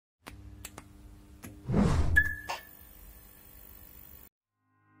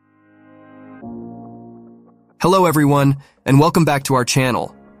Hello everyone, and welcome back to our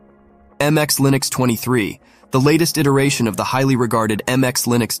channel. MX Linux 23, the latest iteration of the highly regarded MX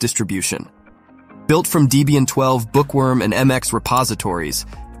Linux distribution. Built from Debian 12 Bookworm and MX repositories,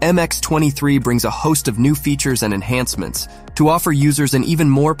 MX 23 brings a host of new features and enhancements to offer users an even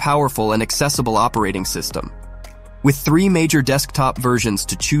more powerful and accessible operating system. With 3 major desktop versions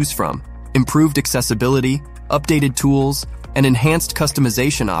to choose from, improved accessibility, updated tools, and enhanced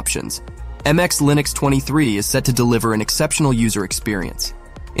customization options, MX Linux 23 is set to deliver an exceptional user experience.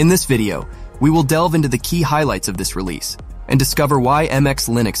 In this video, we will delve into the key highlights of this release and discover why MX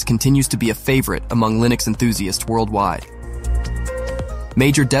Linux continues to be a favorite among Linux enthusiasts worldwide.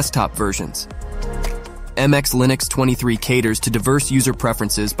 Major desktop versions. MX Linux 23 caters to diverse user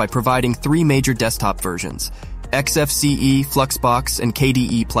preferences by providing 3 major desktop versions: Xfce, Fluxbox, and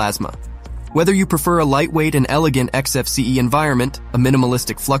KDE Plasma. Whether you prefer a lightweight and elegant Xfce environment, a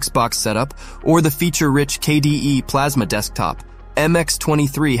minimalistic Fluxbox setup, or the feature-rich KDE Plasma desktop, MX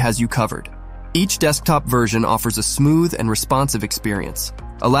 23 has you covered. Each desktop version offers a smooth and responsive experience,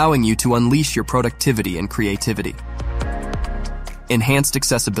 allowing you to unleash your productivity and creativity. Enhanced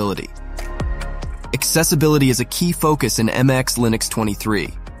accessibility. Accessibility is a key focus in MX Linux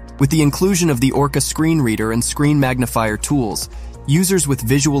 23. With the inclusion of the Orca screen reader and screen magnifier tools, users with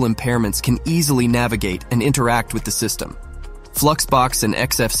visual impairments can easily navigate and interact with the system. Fluxbox and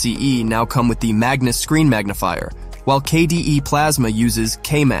Xfce now come with the Magnus screen magnifier, while KDE Plasma uses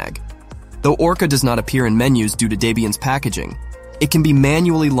KMag. Though Orca does not appear in menus due to Debian's packaging, it can be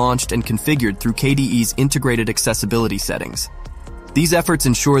manually launched and configured through KDE's integrated accessibility settings. These efforts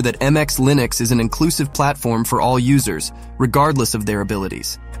ensure that MX Linux is an inclusive platform for all users, regardless of their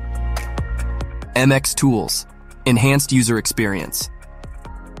abilities. MX Tools. Enhanced user experience.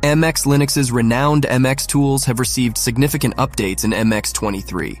 MX Linux's renowned MX tools have received significant updates in MX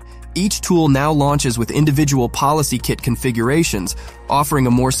 23. Each tool now launches with individual policy kit configurations, offering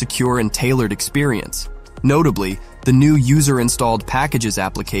a more secure and tailored experience. Notably, the new user-installed packages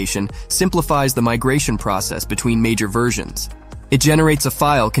application simplifies the migration process between major versions. It generates a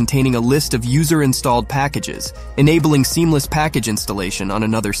file containing a list of user-installed packages, enabling seamless package installation on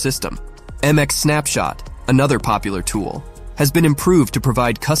another system. MX Snapshot, another popular tool, has been improved to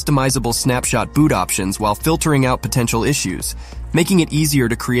provide customizable snapshot boot options while filtering out potential issues, making it easier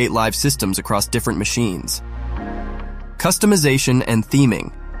to create live systems across different machines. Customization and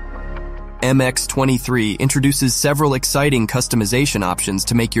theming. MX 23 introduces several exciting customization options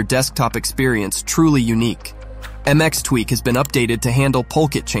to make your desktop experience truly unique. MX Tweak has been updated to handle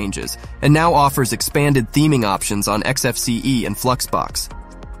polkit changes and now offers expanded theming options on Xfce and Fluxbox.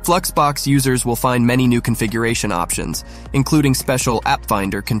 Fluxbox users will find many new configuration options, including special App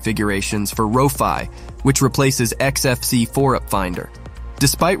Finder configurations for Ro-Fi, which replaces Xfce 4 App Finder.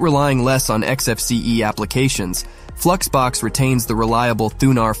 Despite relying less on Xfce applications, Fluxbox retains the reliable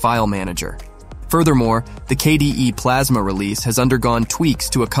Thunar file manager. Furthermore, the KDE Plasma release has undergone tweaks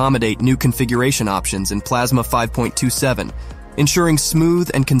to accommodate new configuration options in Plasma 5.27, ensuring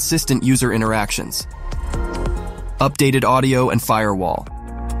smooth and consistent user interactions. Updated audio and firewall.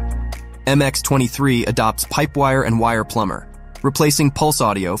 MX 23 adopts Pipewire and Wire Plumber, replacing Pulse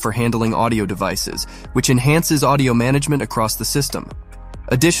Audio for handling audio devices, which enhances audio management across the system.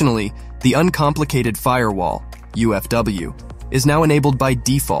 Additionally, the Uncomplicated Firewall, UFW, is now enabled by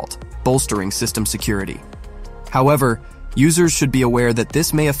default, bolstering system security. However, users should be aware that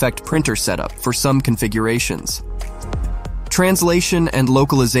this may affect printer setup for some configurations. Translation and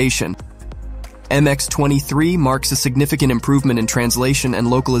localization. MX 23 marks a significant improvement in translation and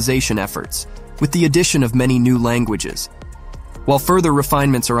localization efforts, with the addition of many new languages. While further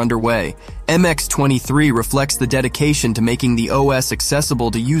refinements are underway, MX 23 reflects the dedication to making the OS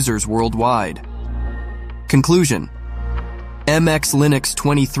accessible to users worldwide. Conclusion. MX Linux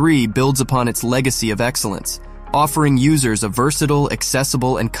 23 builds upon its legacy of excellence, offering users a versatile,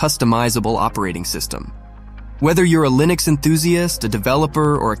 accessible, and customizable operating system. Whether you're a Linux enthusiast, a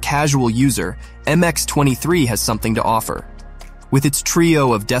developer, or a casual user, MX 23 has something to offer. With its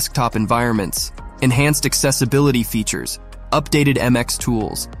trio of desktop environments, enhanced accessibility features, updated MX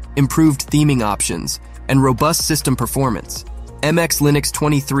tools, improved theming options, and robust system performance, MX Linux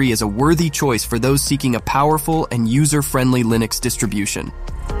 23 is a worthy choice for those seeking a powerful and user-friendly Linux distribution.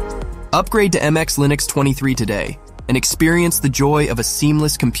 Upgrade to MX Linux 23 today and experience the joy of a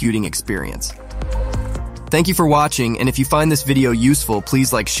seamless computing experience. Thank you for watching, and if you find this video useful,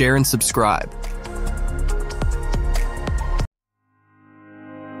 please like, share, and subscribe.